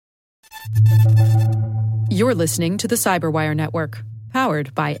You're listening to the Cyberwire Network,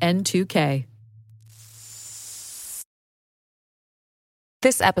 powered by N2K.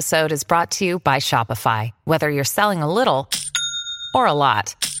 This episode is brought to you by Shopify. Whether you're selling a little or a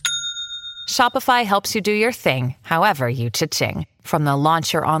lot, Shopify helps you do your thing, however you cha-ching. From the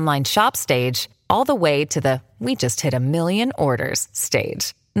launch your online shop stage, all the way to the we just hit 1 million orders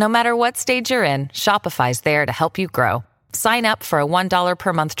stage. No matter what stage you're in, Shopify's there to help you grow. Sign up for a $1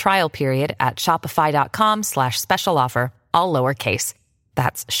 per month trial period at shopify.com/special offer, all lowercase.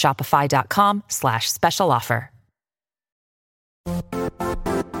 That's shopify.com/special offer.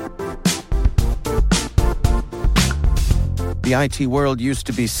 The IT world used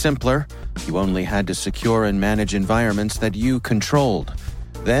to be simpler. You only had to secure and manage environments that you controlled.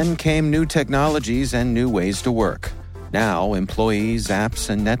 Then came new technologies and new ways to work. Now, employees, apps,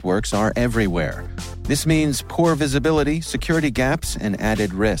 and networks are everywhere. This means poor visibility, security gaps, and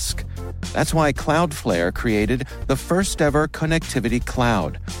added risk. That's why Cloudflare created the first-ever connectivity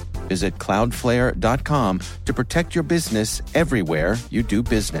cloud. Visit cloudflare.com to protect your business everywhere you do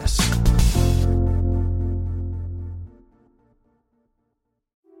business.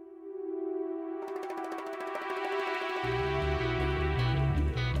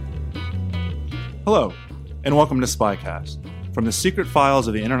 Hello, and welcome to Spycast, from the secret files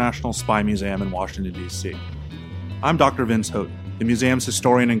of the International Spy Museum in Washington, D.C. I'm Dr. Vince Houghton, the museum's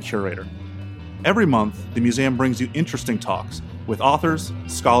historian and curator. Every month, the museum brings you interesting talks with authors,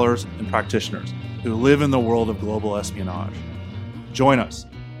 scholars, and practitioners who live in the world of global espionage. Join us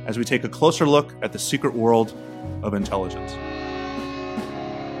as we take a closer look at the secret world of intelligence.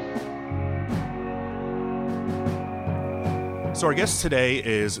 So our guest today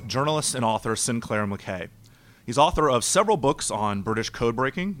is journalist and author Sinclair McKay. He's author of several books on British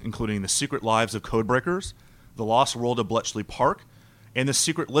codebreaking, including The Secret Lives of Codebreakers, The Lost World of Bletchley Park, and The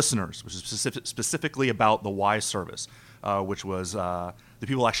Secret Listeners, which is specifically about the Y service, which was the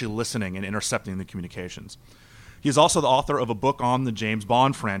people actually listening and intercepting the communications. He is also the author of a book on the James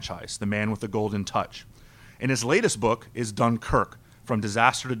Bond franchise, The Man with the Golden Touch. And his latest book is Dunkirk, From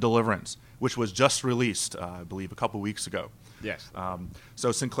Disaster to Deliverance, which was just released, I believe, a couple weeks ago. Yes.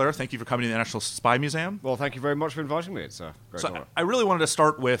 So Sinclair, thank you for coming to the National Spy Museum. Well, thank you very much for inviting me. It's a great honor. I really wanted to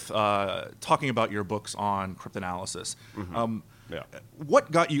start with talking about your books on cryptanalysis. Mm-hmm.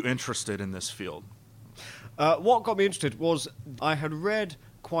 What got you interested in this field? What got me interested was I had read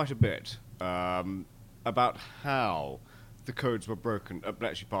quite a bit about how the codes were broken at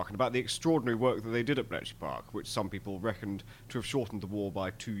Bletchley Park and about the extraordinary work that they did at Bletchley Park, which some people reckoned to have shortened the war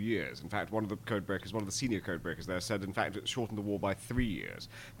by 2 years. In fact, one of the codebreakers, one of the senior codebreakers there, said, in fact, it shortened the war by 3 years,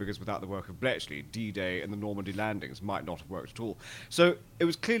 because without the work of Bletchley, D-Day and the Normandy landings might not have worked at all. So it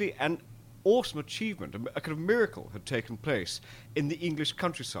was clearly an awesome achievement, a kind of miracle had taken place in the English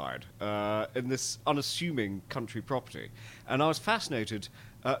countryside, in this unassuming country property. And I was fascinated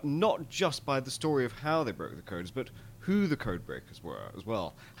not just by the story of how they broke the codes, but who the codebreakers were as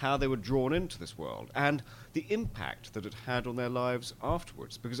well, how they were drawn into this world, and the impact that it had on their lives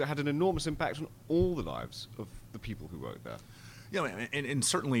afterwards, because it had an enormous impact on all the lives of the people who worked there. Yeah, and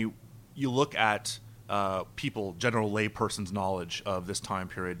certainly you look at people, general layperson's knowledge of this time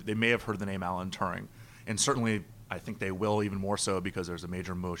period, they may have heard the name Alan Turing, and certainly I think they will even more so because there's a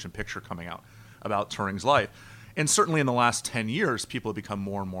major motion picture coming out about Turing's life. And certainly in the last 10 years, people have become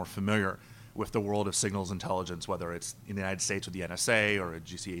more and more familiar with the world of signals intelligence, whether it's in the United States with the NSA or at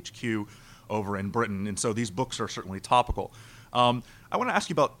GCHQ over in Britain. And so these books are certainly topical. I want to ask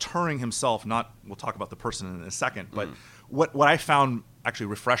you about Turing himself, we'll talk about the person in a second, but what I found actually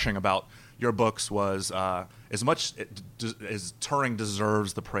refreshing about your books was as much as Turing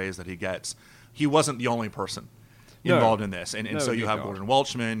deserves the praise that he gets, he wasn't the only person involved in this. And so you have Gordon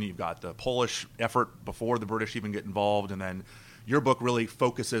Welchman, you've got the Polish effort before the British even get involved, and then your book really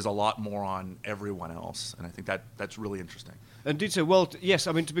focuses a lot more on everyone else, and I think that's really interesting. Indeed so. Well, yes,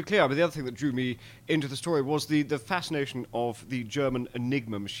 I mean, to be clear, the other thing that drew me into the story was the fascination of the German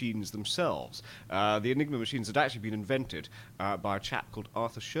Enigma machines themselves. The Enigma machines had actually been invented by a chap called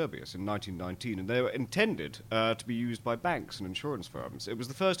Arthur Scherbius in 1919, and they were intended to be used by banks and insurance firms. It was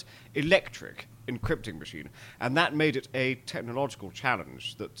the first electric encrypting machine, and that made it a technological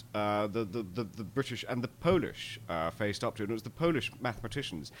challenge that the British and the Polish faced up to, and it was the Polish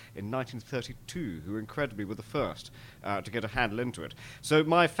mathematicians in 1932 who incredibly were the first to get a handle into it. So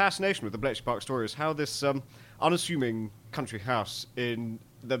my fascination with the Bletchley Park story is how this unassuming country house in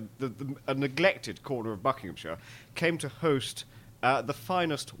a neglected corner of Buckinghamshire came to host the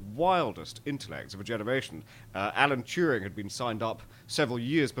finest, wildest intellects of a generation. Alan Turing had been signed up several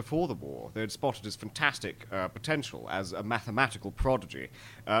years before the war. They had spotted his fantastic potential as a mathematical prodigy.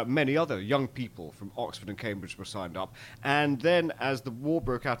 Many other young people from Oxford and Cambridge were signed up. And then, as the war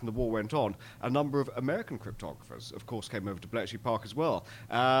broke out and the war went on, a number of American cryptographers, of course, came over to Bletchley Park as well.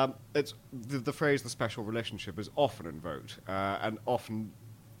 It's the phrase "the special relationship" is often invoked, and often,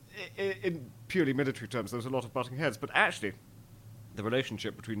 in purely military terms, there was a lot of butting heads. But actually, the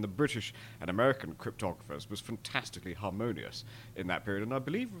relationship between the British and American cryptographers was fantastically harmonious in that period, and I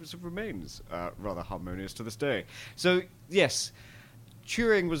believe it remains rather harmonious to this day. So, yes,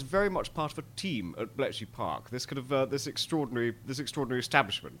 Turing was very much part of a team at Bletchley Park. This this extraordinary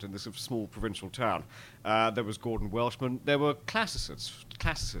establishment in this small provincial town. There was Gordon Welshman. There were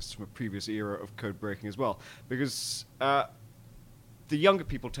classicists from a previous era of code breaking as well, because the younger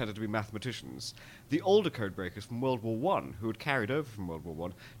people tended to be mathematicians. The older code breakers from World War I, who had carried over from World War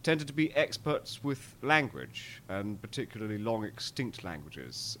I, tended to be experts with language, and particularly long extinct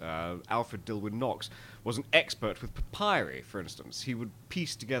languages. Alfred Dillwyn Knox was an expert with papyri, for instance. He would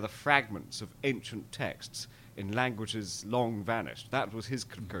piece together fragments of ancient texts in languages long vanished. That was his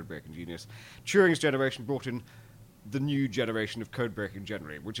code breaking genius. Turing's generation brought in the new generation of code breaking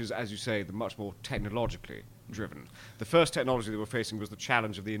generally, which is, as you say, the much more technologically driven. The first technology they were facing was the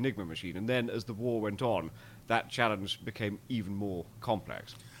challenge of the Enigma machine, and then as the war went on, that challenge became even more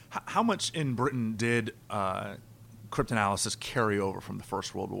complex. How much in Britain did cryptanalysis carry over from the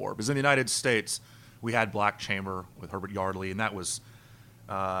First World War? Because in the United States, we had Black Chamber with Herbert Yardley, and that was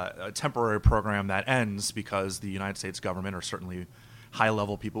a temporary program that ends because the United States government, or certainly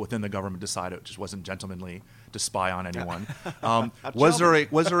high-level people within the government, decided it just wasn't gentlemanly to spy on anyone. Was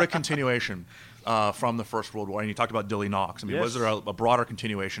there a continuation from the First World War? And you talked about Dilly Knox. I mean, Yes. was there a broader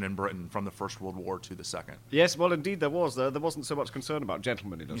continuation in Britain from the First World War to the Second? Yes, well, indeed there was. There wasn't so much concern about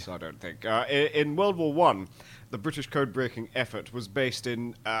gentlemanliness, I don't think. In World War I, the British code-breaking effort was based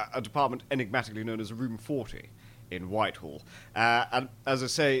in a department enigmatically known as Room 40 in Whitehall. And as I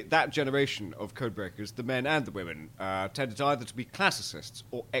say, that generation of codebreakers, the men and the women, tended either to be classicists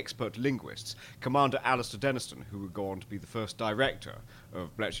or expert linguists. Commander Alistair Denniston, who would go on to be the first director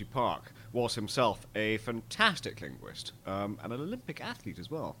of Bletchley Park, was himself a fantastic linguist, and an Olympic athlete as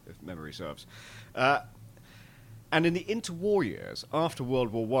well, if memory serves. And in the interwar years, after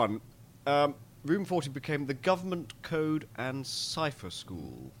World War I, Room 40 became the Government Code and Cipher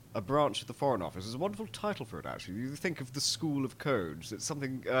School, a branch of the Foreign Office. There's a wonderful title for it, actually. You think of the School of Codes. It's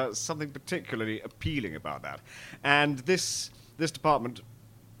something particularly appealing about that. And this department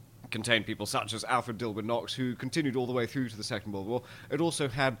contained people such as Alfred Dillwyn Knox, who continued all the way through to the Second World War. It also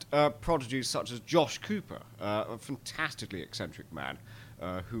had prodigies such as Josh Cooper, a fantastically eccentric man,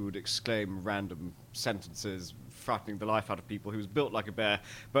 who would exclaim random sentences, frightening the life out of people. He was built like a bear,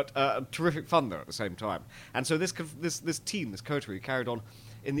 but terrific fun there at the same time. And so this team, this coterie, carried on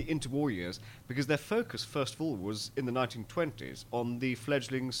in the interwar years because their focus, first of all, was in the 1920s on the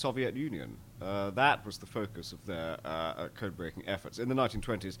fledgling Soviet Union. That was the focus of their code-breaking efforts in the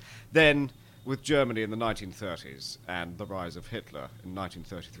 1920s. Then, with Germany in the 1930s and the rise of Hitler in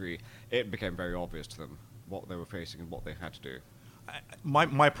 1933, it became very obvious to them what they were facing and what they had to do.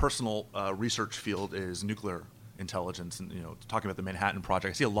 My personal research field is nuclear intelligence, and talking about the Manhattan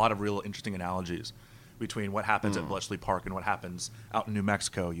Project, I see a lot of real interesting analogies between what happens at Bletchley Park and what happens out in New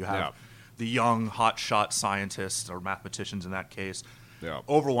Mexico. You have the young, hotshot scientists, or mathematicians in that case,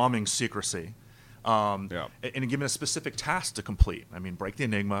 overwhelming secrecy, and given a specific task to complete. I mean, break the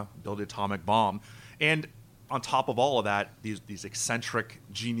Enigma, build the atomic bomb, and on top of all of that, these eccentric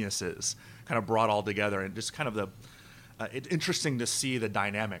geniuses kind of brought all together, and just kind of it's interesting to see the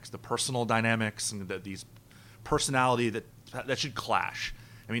dynamics, the personal dynamics, and these personality that should clash.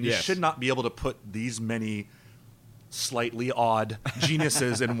 I mean, you should not be able to put these many slightly odd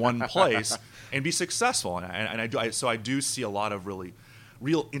geniuses in one place and be successful. And I do see a lot of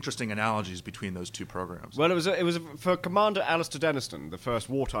real interesting analogies between those two programs. Well, it was for Commander Alistair Denniston, the first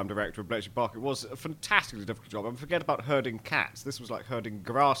wartime director of Bletchley Park. It was a fantastically difficult job. And forget about herding cats. This was like herding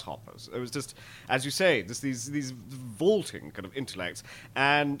grasshoppers. It was just, as you say, these vaulting kind of intellects.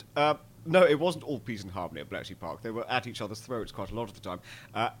 And no, it wasn't all peace and harmony at Bletchley Park. They were at each other's throats quite a lot of the time.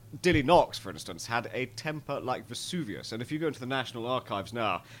 Dilly Knox, for instance, had a temper like Vesuvius. And if you go into the National Archives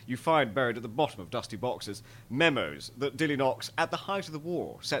now, you find buried at the bottom of dusty boxes memos that Dilly Knox, at the height of the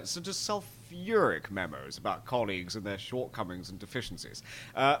war, sent such as sulphuric memos about colleagues and their shortcomings and deficiencies.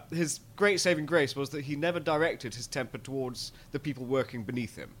 His great saving grace was that he never directed his temper towards the people working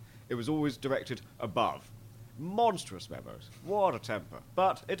beneath him. It was always directed above. Monstrous memos. What a temper.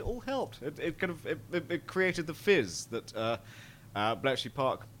 But it all helped. It created the fizz that Bletchley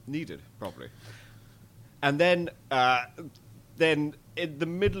Park needed, probably. And then in the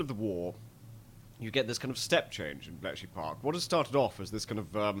middle of the war, you get this kind of step change in Bletchley Park. What has started off as this kind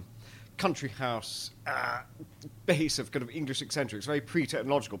of country house base of kind of English eccentrics, very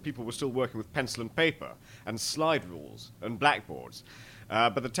pre-technological. People were still working with pencil and paper and slide rules and blackboards.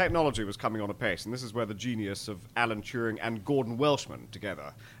 But the technology was coming on apace, and this is where the genius of Alan Turing and Gordon Welshman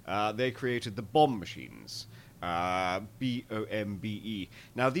together, they created the bombe machines. BOMBE.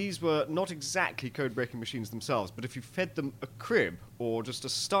 Now, these were not exactly code-breaking machines themselves, but if you fed them a crib or just a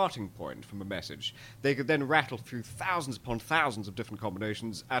starting point from a message, they could then rattle through thousands upon thousands of different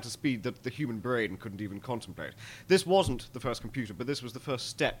combinations at a speed that the human brain couldn't even contemplate. This wasn't the first computer, but this was the first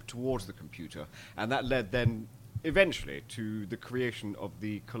step towards the computer, and that led then eventually to the creation of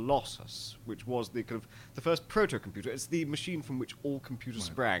the Colossus, which was the kind of the first proto-computer. It's the machine from which all computers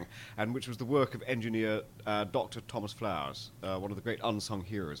sprang, and which was the work of engineer Dr. Thomas Flowers, one of the great unsung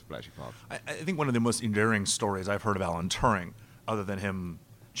heroes of Bletchley Park. I think one of the most endearing stories I've heard of Alan Turing, other than him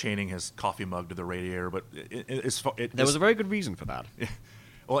chaining his coffee mug to the radiator, but there was a very good reason for that.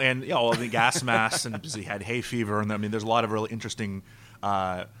 Well, and all the gas masks, and he had hay fever, and I mean, there's a lot of really interesting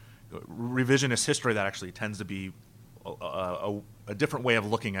revisionist history that actually tends to be a different way of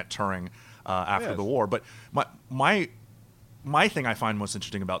looking at Turing after the war. But my thing I find most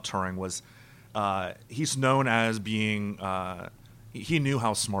interesting about Turing was he's known as being he knew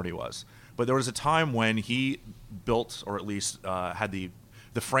how smart he was, but there was a time when he built, or at least had the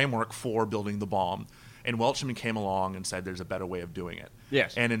framework for building the bomb, and Welshman came along and said there's a better way of doing it.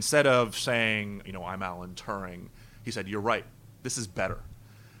 Yes. And instead of saying, I'm Alan Turing, he said, you're right, this is better.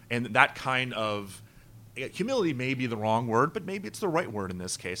 And that kind of humility may be the wrong word, but maybe it's the right word in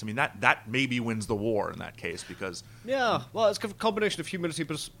this case. I mean, that maybe wins the war in that case, because... Yeah, well, it's a combination of humility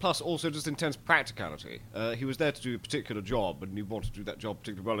plus also just intense practicality. He was there to do a particular job, and he wanted to do that job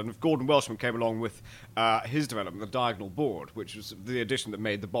particularly well. And if Gordon Welshman came along with his development, the diagonal board, which was the addition that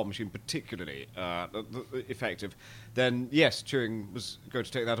made the bomb machine particularly effective, then yes, Turing was going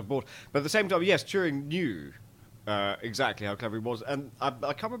to take that on board. But at the same time, yes, Turing knew exactly how clever he was, and I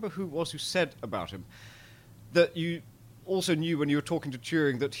can't remember who it was who said about him that you also knew when you were talking to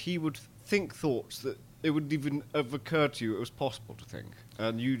Turing that he would think thoughts that it wouldn't even have occurred to you it was possible to think,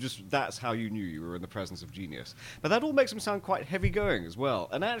 and that's how you knew you were in the presence of genius. But that all makes him sound quite heavy-going as well,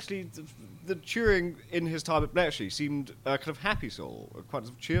 and actually the Turing in his time at Bletchley seemed a kind of happy soul, quite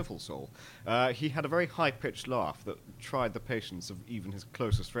a cheerful soul. He had a very high-pitched laugh that tried the patience of even his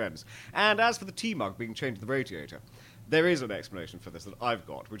closest friends. And as for the tea mug being chained to the radiator, there is an explanation for this that I've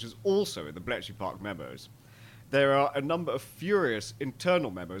got, which is also in the Bletchley Park memos. There are a number of furious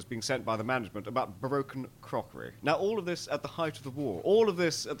internal memos being sent by the management about broken crockery. Now, all of this at the height of the war, all of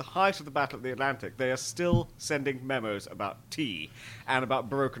this at the height of the Battle of the Atlantic, they are still sending memos about tea and about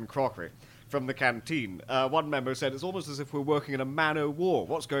broken crockery from the canteen. One memo said, it's almost as if we're working in a man-o'-war.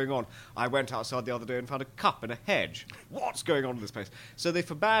 What's going on? I went outside the other day and found a cup in a hedge. What's going on in this place? So they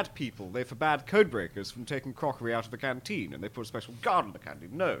forbade code breakers from taking crockery out of the canteen, and they put a special guard in the canteen.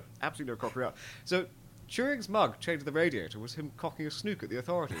 No, absolutely no crockery out. So Turing's mug chained to the radiator was him cocking a snook at the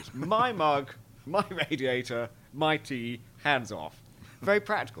authorities. My mug, my radiator, my tea, hands off. Very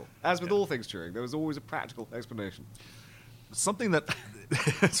practical. As with all things Turing, there was always a practical explanation. Something that...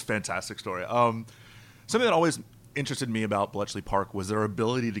 it's a fantastic story. Something that always interested me about Bletchley Park was their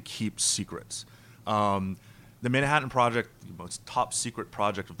ability to keep secrets. The Manhattan Project, the most top secret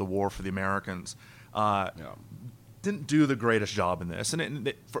project of the war for the Americans, didn't do the greatest job in this.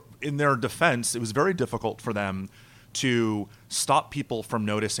 And in their defense, it was very difficult for them to stop people from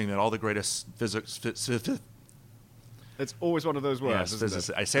noticing that all the greatest physics... It's always one of those words, yes, isn't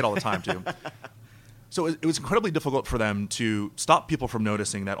it? I say it all the time, too. So it was incredibly difficult for them to stop people from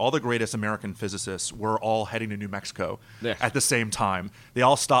noticing that all the greatest American physicists were all heading to New Mexico at the same time. They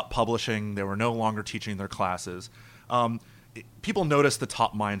all stopped publishing. They were no longer teaching their classes. People noticed the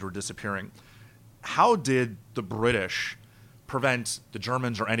top minds were disappearing. How did the British prevent the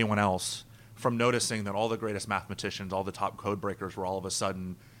Germans or anyone else from noticing that all the greatest mathematicians, all the top code breakers were all of a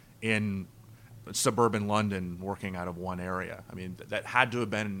sudden in suburban London working out of one area? I mean, that had to have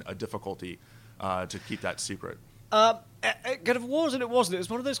been a difficulty to keep that secret. It kind of was and it wasn't. It was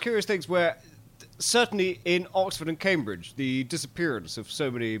one of those curious things where certainly in Oxford and Cambridge, the disappearance of so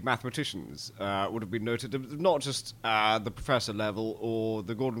many mathematicians would have been noted, not just the professor level or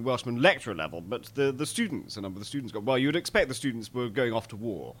the Gordon Welshman lecturer level, but the students. A number of the students got... Well, you would expect the students were going off to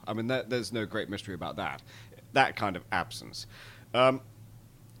war. I mean, there's no great mystery about that kind of absence.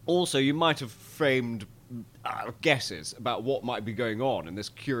 Also, you might have framed guesses about what might be going on in this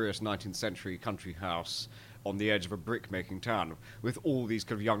curious 19th century country house on the edge of a brick-making town with all these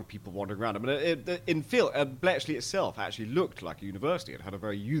kind of young people wandering around. I mean, Bletchley itself actually looked like a university. It had a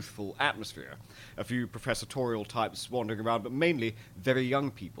very youthful atmosphere. A few professorial types wandering around, but mainly very young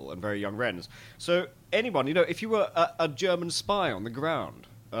people and very young wrens. So anyone, if you were a German spy on the ground,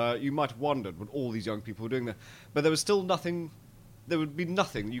 you might have wondered what all these young people were doing there. But there was still nothing. There would be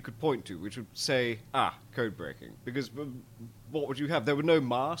nothing you could point to which would say, code breaking. Because what would you have? There were no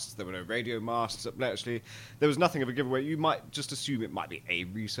masts. There were no radio masts at Bletchley. There was nothing of a giveaway. You might just assume it might be a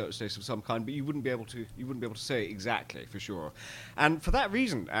research station of some kind, but you wouldn't be able to say exactly for sure. And for that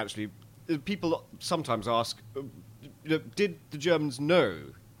reason, actually, people sometimes ask, did the Germans know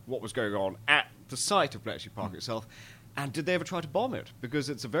what was going on at the site of Bletchley Park itself? And did they ever try to bomb it? Because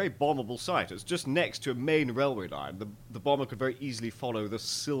it's a very bombable site. It's just next to a main railway line. The bomber could very easily follow the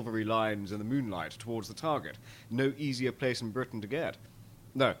silvery lines in the moonlight towards the target. No easier place in Britain to get.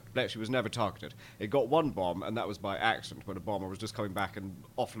 No, Bletchley was never targeted. It got one bomb, and that was by accident, when a bomber was just coming back and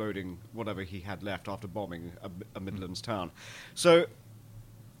offloading whatever he had left after bombing a Midlands town. So,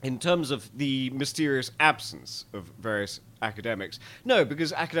 in terms of the mysterious absence of various academics, no,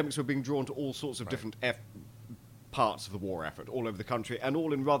 because academics were being drawn to all sorts of different parts of the war effort all over the country, and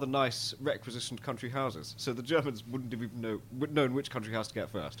all in rather nice requisitioned country houses. So the Germans wouldn't have even known which country house to get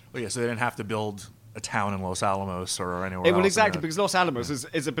first. Well, yeah, so they didn't have to build a town in Los Alamos or anywhere else. Well, exactly, because Los Alamos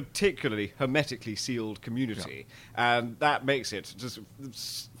is a particularly hermetically sealed community, and that makes it just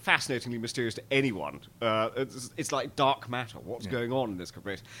fascinatingly mysterious to anyone. It's like dark matter, what's going on in this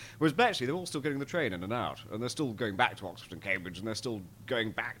place. Whereas Bletchley, they're all still getting the train in and out, and they're still going back to Oxford and Cambridge, and they're still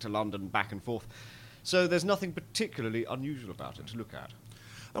going back to London, back and forth. So there's nothing particularly unusual about it to look at.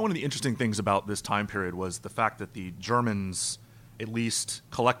 And one of the interesting things about this time period was the fact that the Germans, at least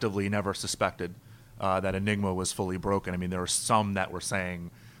collectively, never suspected that Enigma was fully broken. I mean, there were some that were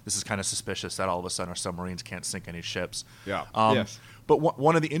saying this is kind of suspicious that all of a sudden our submarines can't sink any ships. Yeah. Yes. But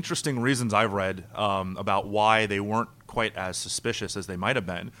one of the interesting reasons I've read about why they weren't quite as suspicious as they might have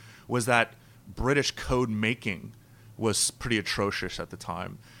been was that British code making was pretty atrocious at the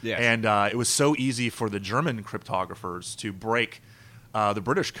time. Yes. And it was so easy for the German cryptographers to break the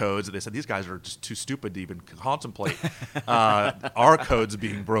British codes that they said these guys are just too stupid to even contemplate our codes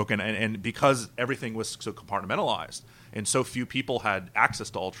being broken. And because everything was so compartmentalized and so few people had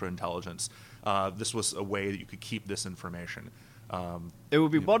access to ultra intelligence, this was a way that you could keep this information. It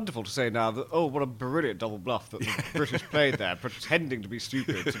would be wonderful to say now that, what a brilliant double bluff that the British played there, pretending to be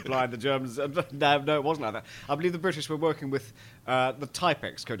stupid to blind the Germans. No, it wasn't like that. I believe the British were working with the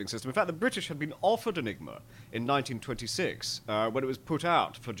Typex coding system. In fact, the British had been offered Enigma in 1926 when it was put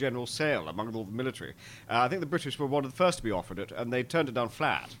out for general sale among all the military. I think the British were one of the first to be offered it, and they turned it down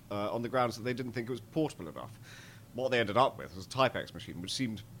flat on the grounds that they didn't think it was portable enough. What they ended up with was a Typex machine, which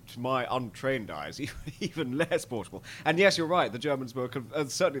seemed, to my untrained eyes, even less portable. And yes, you're right, the Germans were,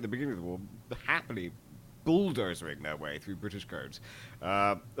 certainly at the beginning of the war, happily bulldozering their way through British codes.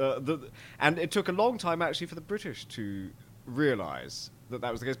 And it took a long time, actually, for the British to realise that that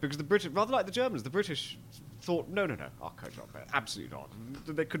was the case, because the British, rather like the Germans, the British thought, no, our codes aren't bad. Absolutely not.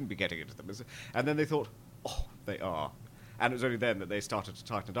 They couldn't be getting into them. And then they thought, they are. And it was only then that they started to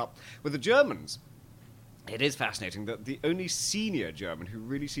tighten it up. With the Germans, it is fascinating that the only senior German who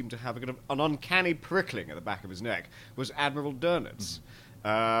really seemed to have an uncanny prickling at the back of his neck was Admiral Dönitz,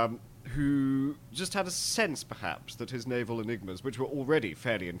 who just had a sense, perhaps, that his naval enigmas, which were already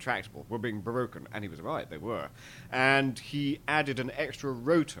fairly intractable, were being broken, and he was right, they were. And he added an extra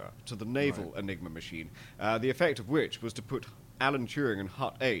rotor to the naval enigma machine, the effect of which was to put Alan Turing and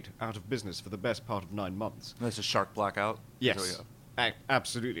Hut 8 out of business for the best part of 9 months. That's a shark blackout? Yes.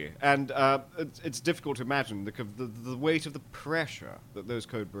 Absolutely. And it's difficult to imagine the weight of the pressure that those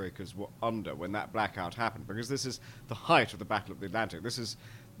code breakers were under when that blackout happened, because this is the height of the Battle of the Atlantic. This is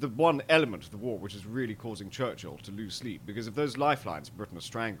the one element of the war which is really causing Churchill to lose sleep, because if those lifelines in Britain are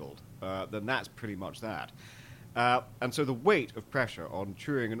strangled, then that's pretty much that. And so the weight of pressure on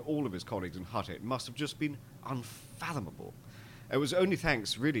Turing and all of his colleagues in Hut 8 must have just been unfathomable. It was only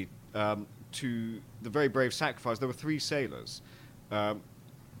thanks, really, to the very brave sacrifice. There were 3 sailors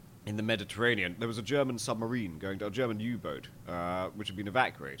in the Mediterranean. There was a German submarine going down, a German U-boat, which had been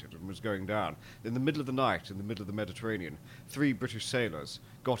evacuated and was going down. In the middle of the night, in the middle of the Mediterranean, 3 British sailors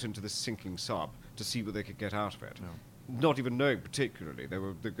got into this sinking sub to see what they could get out of it. No. Not even knowing particularly,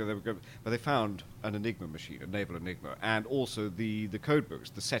 but they found an Enigma machine, a naval Enigma, and also the code books,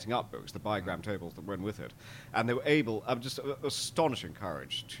 the setting up books, the bigram tables that went with it, and they were able, just astonishing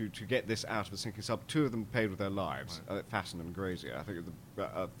courage to get this out of the sinking sub. 2 of them paid with their lives, Fasten and Grazier.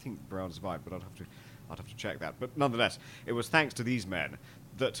 I think Brown survived, but I'd have to check that. But nonetheless, it was thanks to these men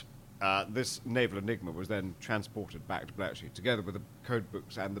that this naval enigma was then transported back to Bletchley, together with the code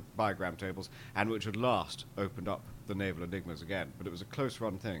books and the bigram tables, and which at last opened up the naval enigmas again. But it was a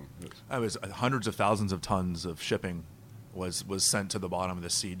close-run thing. It was hundreds of thousands of tons of shipping was sent to the bottom of the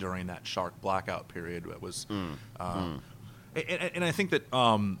sea during that shark blackout period. It was, and I think that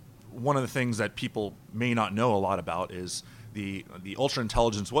one of the things that people may not know a lot about is the ultra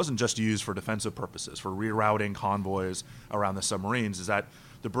intelligence wasn't just used for defensive purposes, for rerouting convoys around the submarines. Is that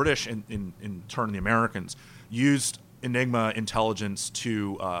the British, in turn the Americans, used Enigma intelligence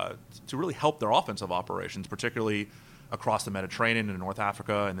to really help their offensive operations, particularly across the Mediterranean and North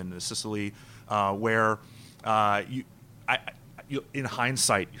Africa and then to Sicily, where in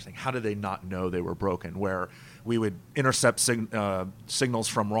hindsight, you're saying, how did they not know they were broken? Where we would intercept signals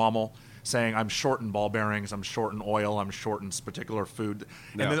from Rommel saying, I'm short in ball bearings, I'm short in oil, I'm short in particular food.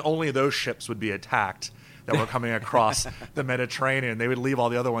 Yeah. And then only those ships would be attacked that were coming across the Mediterranean. They would leave all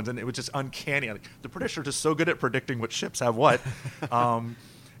the other ones, and it was just uncanny. Like, the British are just so good at predicting what ships have what.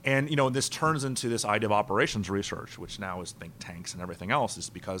 And, this turns into this idea of operations research, which now is think tanks and everything else,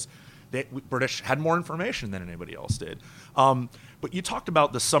 is because British had more information than anybody else did. But you talked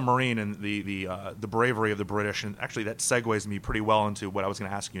about the submarine and the bravery of the British, and actually that segues me pretty well into what I was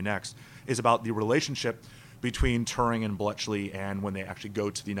going to ask you next, is about the relationship between Turing and Bletchley and when they actually go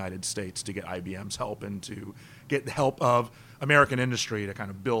to the United States to get IBM's help and to get the help of American industry to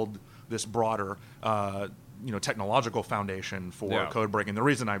kind of build this broader technological foundation for code breaking. The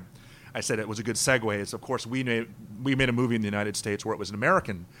reason I said it was a good segue is, of course, we made a movie in the United States where it was an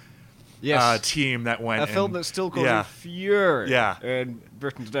American team that went. Film that still causes fury Yeah. in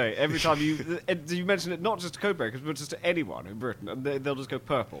Britain today. Every time you mention it, not just to codebreakers, but just to anyone in Britain, and they'll just go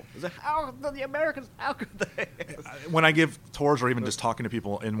purple. It's like, how the Americans? How could they? When I give tours or even just talking to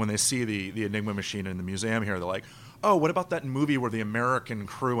people, and when they see the Enigma machine in the museum here, they're like, "Oh, what about that movie where the American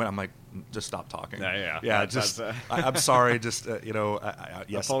crew went?" I'm like, just stop talking. I'm sorry. Just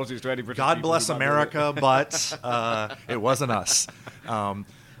yes. Apologies to any British. God people bless who might America, but it wasn't us.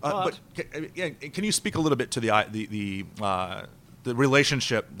 But can you speak a little bit to the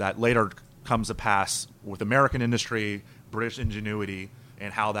relationship that later comes to pass with American industry, British ingenuity,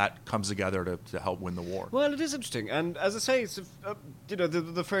 and how that comes together to help win the war? Well, it is interesting, and as I say, it's,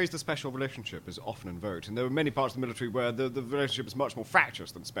 the phrase "the special relationship" is often invoked, and there are many parts of the military where the relationship is much more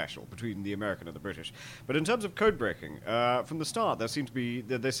fractious than special between the American and the British. But in terms of code breaking, from the start, there seemed to be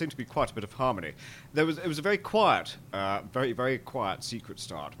quite a bit of harmony. It was a very quiet, very very quiet secret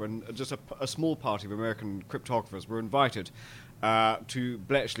start when just a small party of American cryptographers were invited to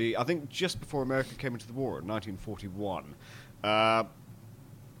Bletchley, I think just before America came into the war in 1941.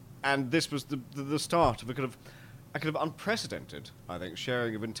 And this was the start of a kind of unprecedented, I think,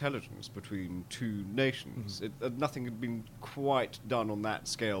 sharing of intelligence between two nations. Nothing had been quite done on that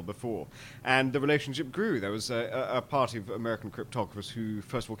scale before. And the relationship grew. There was a party of American cryptographers who,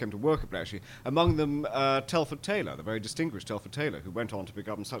 first of all, came to work at Bletchley. Among them, Telford Taylor, the very distinguished Telford Taylor, who went on to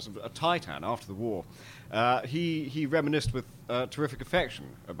become such a titan after the war. He reminisced with terrific affection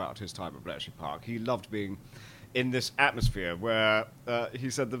about his time at Bletchley Park. He loved being in this atmosphere where he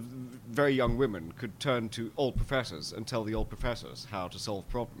said the very young women could turn to old professors and tell the old professors how to solve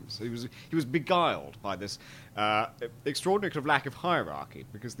problems. He was beguiled by this extraordinary kind of lack of hierarchy,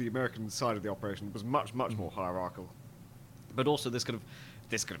 because the American side of the operation was much more hierarchical, but also this kind of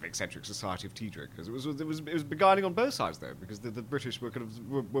eccentric society of tea drinkers. It was beguiling on both sides, though, because the British were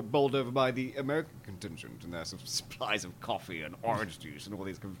were bowled over by the American contingent and their sort of supplies of coffee and orange juice and all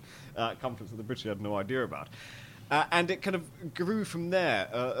these kind of comforts that the British had no idea about. And it kind of grew from there.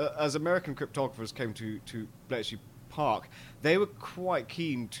 As American cryptographers came to Bletchley Park, they were quite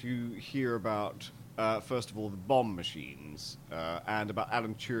keen to hear about, first of all, the bomb machines and about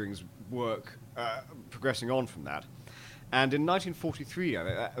Alan Turing's work progressing on from that. And in 1943,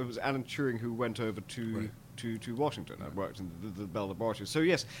 it was Alan Turing who went over to Washington and worked in the Bell Laboratory. So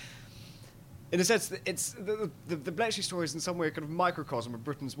yes, in a sense, it's the Bletchley story is in some way a kind of microcosm of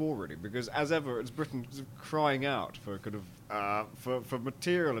Britain's war, really, because as ever, it's Britain crying out for kind of for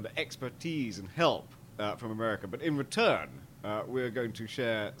material and expertise and help from America. But in return, we're going to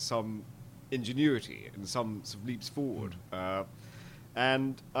share some ingenuity and some sort of leaps forward.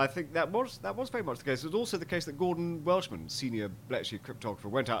 And I think that was very much the case. It was also the case that Gordon Welchman, senior Bletchley cryptographer,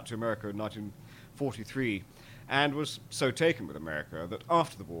 went out to America in 1943 and was so taken with America that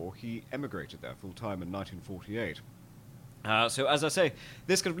after the war he emigrated there full time in 1948. So as I say,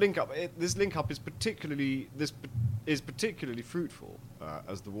 this kind of link up is particularly fruitful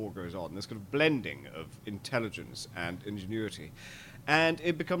as the war goes on. This kind of blending of intelligence and ingenuity, And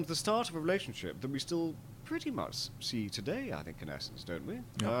it becomes the start of a relationship that we still pretty much see today, I think, in essence, don't we?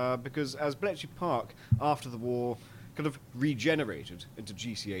 Yeah. Because as Bletchley Park, after the war, kind of regenerated into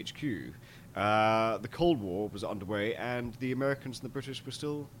GCHQ, the Cold War was underway, and the Americans and the British were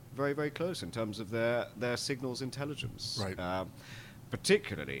still very, very close in terms of their signals intelligence. Right.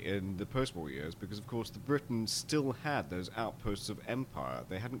 Particularly in the post-war years, because, of course, the Britons still had those outposts of empire.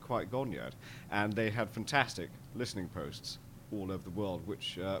 They hadn't quite gone yet, and they had fantastic listening posts all over the world,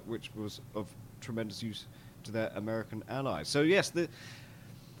 which was of tremendous use to their American allies. So, yes, the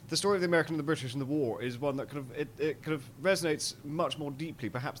story of the American and the British in the war is one that it kind of resonates much more deeply,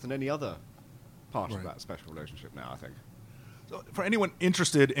 perhaps, than any other part of that special relationship now, I think. So for anyone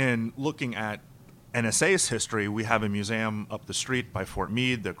interested in looking at NSA's history, we have a museum up the street by Fort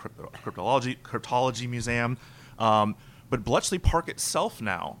Meade, the Cryptology Museum. But Bletchley Park itself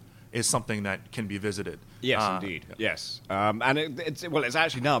now is something that can be visited. Yes, indeed. Yeah. Yes, and it's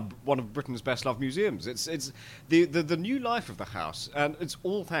actually now one of Britain's best-loved museums. It's the new life of the house, and it's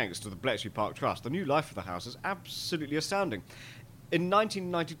all thanks to the Bletchley Park Trust. The new life of the house is absolutely astounding. In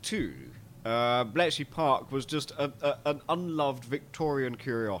 1992. Bletchley Park was just an unloved Victorian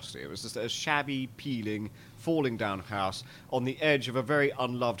curiosity. It was just a shabby, peeling, falling down house on the edge of a very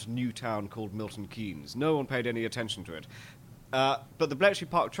unloved new town called Milton Keynes. No one paid any attention to it. But the Bletchley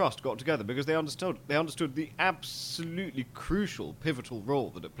Park Trust got together because they understood the absolutely crucial, pivotal role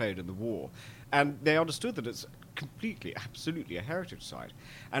that it played in the war. And they understood that it's absolutely a heritage site.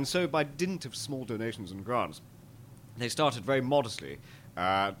 And so by dint of small donations and grants, they started very modestly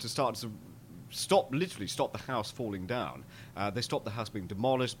to stop the house falling down. They stopped the house being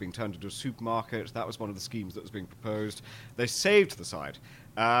demolished, being turned into a supermarket. That was one of the schemes that was being proposed. They saved the site,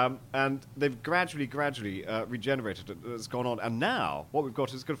 and they've gradually regenerated it. It's gone on, and now what we've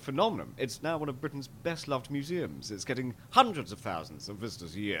got is a kind of phenomenon. It's now one of Britain's best-loved museums. It's getting hundreds of thousands of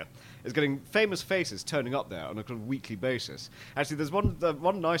visitors a year. It's getting famous faces turning up there on a kind of weekly basis. Actually, there's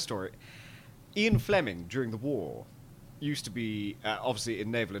one nice story. Ian Fleming, during the war, used to be, obviously,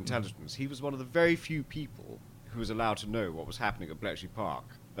 in naval intelligence. He was one of the very few people who was allowed to know what was happening at Bletchley Park.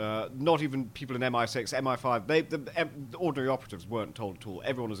 Not even people in MI6, MI5. The ordinary operatives weren't told at all.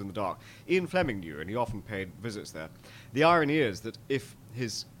 Everyone was in the dark. Ian Fleming knew, and he often paid visits there. The irony is that if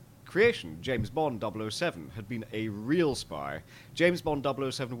his creation, James Bond 007, had been a real spy, James Bond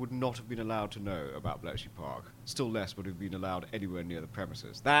 007 would not have been allowed to know about Bletchley Park. Still less would have been allowed anywhere near the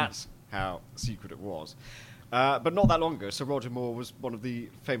premises. That's how secret it was. But not that long ago, Sir Roger Moore was one of the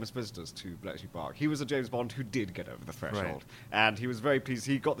famous visitors to Bletchley Park. He was a James Bond who did get over the threshold. Right. And he was very pleased.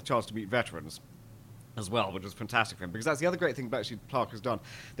 He got the chance to meet veterans as well, which was fantastic for him, because that's the other great thing Bletchley Park has done.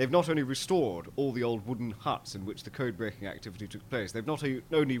 They've not only restored all the old wooden huts in which the code-breaking activity took place, they've not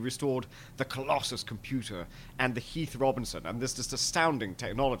only restored the Colossus computer and the Heath Robinson, and this just astounding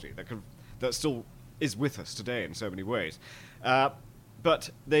technology that still is with us today in so many ways. But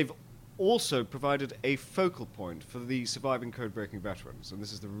they've also provided a focal point for the surviving code-breaking veterans, and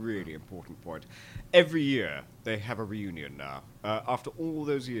this is the really important point. Every year they have a reunion now, after all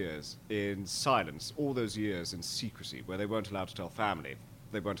those years in silence, all those years in secrecy, where they weren't allowed to tell family,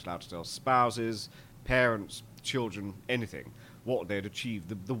 they weren't allowed to tell spouses, parents, children, anything, what they'd achieved,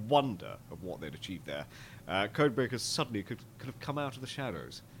 the wonder of what they'd achieved there. Codebreakers suddenly could have come out of the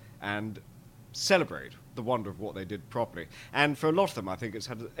shadows and celebrate the wonder of what they did properly. And for a lot of them, I think it's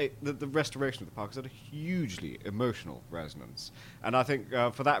had the restoration of the park has had a hugely emotional resonance. And I think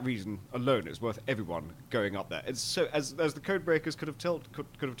for that reason alone, it's worth everyone going up there. It's so, as the Codebreakers could have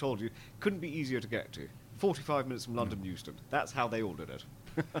told you, couldn't be easier to get to. 45 minutes from London Euston. That's how they all did it.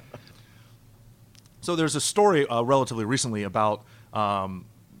 So there's a story relatively recently about some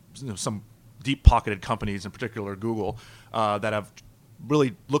deep-pocketed companies, in particular Google, that have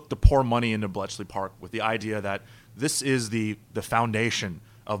really looked to pour money into Bletchley Park with the idea that this is the foundation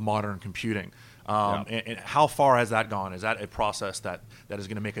of modern computing. And how far has that gone? Is that a process that is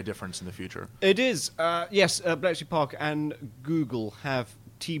going to make a difference in the future? It is. Yes, Bletchley Park and Google have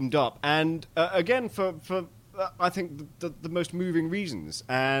teamed up. And again, for I think the most moving reasons.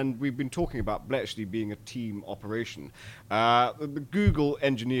 And we've been talking about Bletchley being a team operation. The Google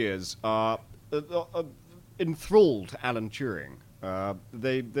engineers are enthralled to Alan Turing.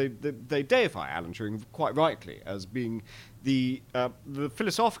 They deify Alan Turing quite rightly as being the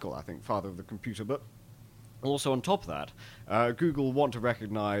philosophical, I think, father of the computer. But also on top of that, Google want to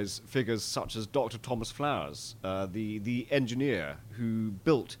recognize figures such as Dr. Thomas Flowers, the engineer who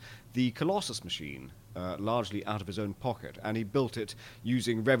built the Colossus machine largely out of his own pocket, and he built it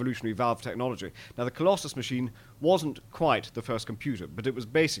using revolutionary valve technology. Now, the Colossus machine wasn't quite the first computer, but it was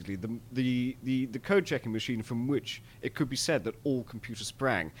basically the code-checking machine from which it could be said that all computers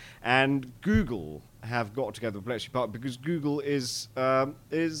sprang. And Google have got together with Bletchley Park because Google is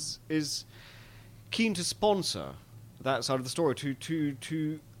keen to sponsor that side of the story,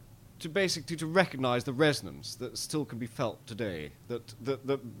 to basically to recognise the resonance that still can be felt today, that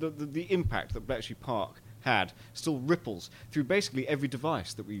the impact that Bletchley Park had still ripples through basically every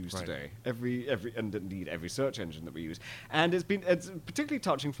device that we use today, every and indeed every search engine that we use. And it's particularly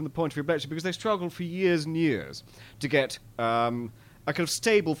touching from the point of view of Bletchley because they struggled for years and years to get a kind of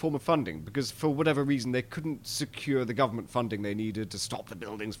stable form of funding, because for whatever reason they couldn't secure the government funding they needed to stop the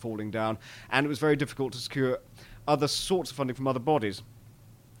buildings falling down, and it was very difficult to secure other sorts of funding from other bodies.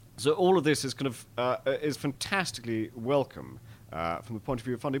 So all of this is kind of is fantastically welcome from the point of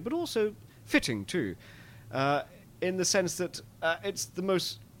view of funding, but also fitting too, in the sense that it's the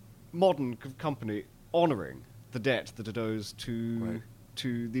most modern company honouring the debt that it owes to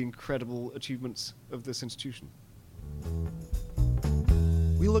the incredible achievements of this institution.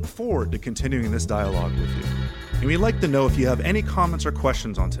 We look forward to continuing this dialogue with you, and we'd like to know if you have any comments or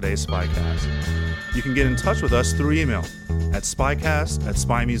questions on today's Spycast. You can get in touch with us through email at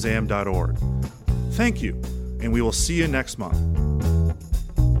spycast@spymuseum.org. Thank you, and we will see you next month.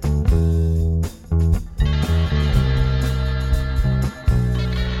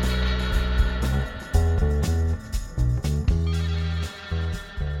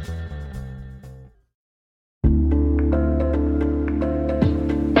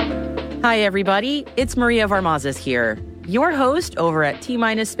 Hi, everybody. It's Maria Varmazes here, your host over at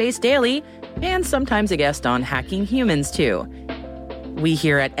T-Minus Space Daily, and sometimes a guest on Hacking Humans, too. We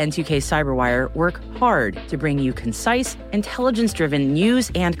here at N2K Cyberwire work hard to bring you concise, intelligence-driven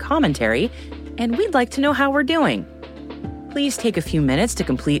news and commentary, and we'd like to know how we're doing. Please take a few minutes to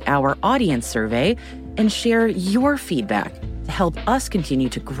complete our audience survey and share your feedback to help us continue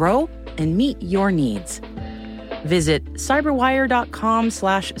to grow and meet your needs. Visit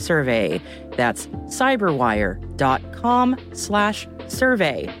cyberwire.com/survey. That's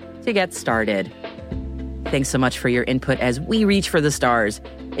cyberwire.com/survey to get started. Thanks so much for your input as we reach for the stars.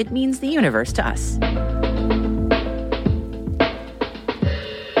 It means the universe to us.